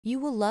You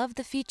will love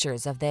the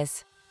features of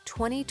this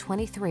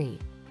 2023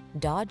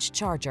 Dodge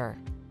Charger.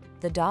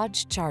 The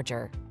Dodge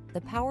Charger,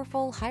 the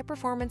powerful,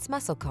 high-performance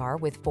muscle car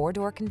with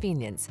four-door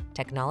convenience,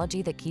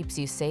 technology that keeps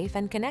you safe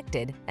and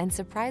connected, and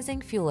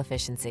surprising fuel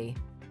efficiency.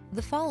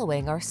 The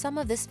following are some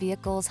of this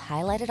vehicle's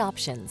highlighted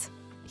options: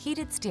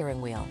 heated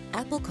steering wheel,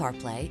 Apple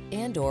CarPlay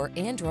and/or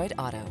Android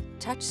Auto,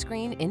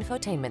 touchscreen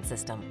infotainment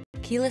system,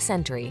 keyless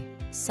entry,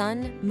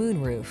 sun,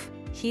 moonroof,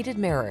 heated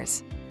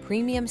mirrors,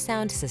 premium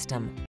sound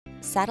system,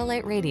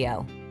 satellite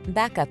radio,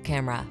 backup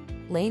camera,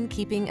 lane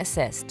keeping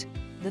assist.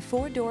 The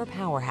four-door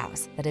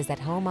powerhouse that is at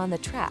home on the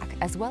track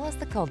as well as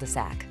the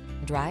cul-de-sac.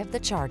 Drive the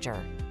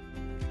Charger.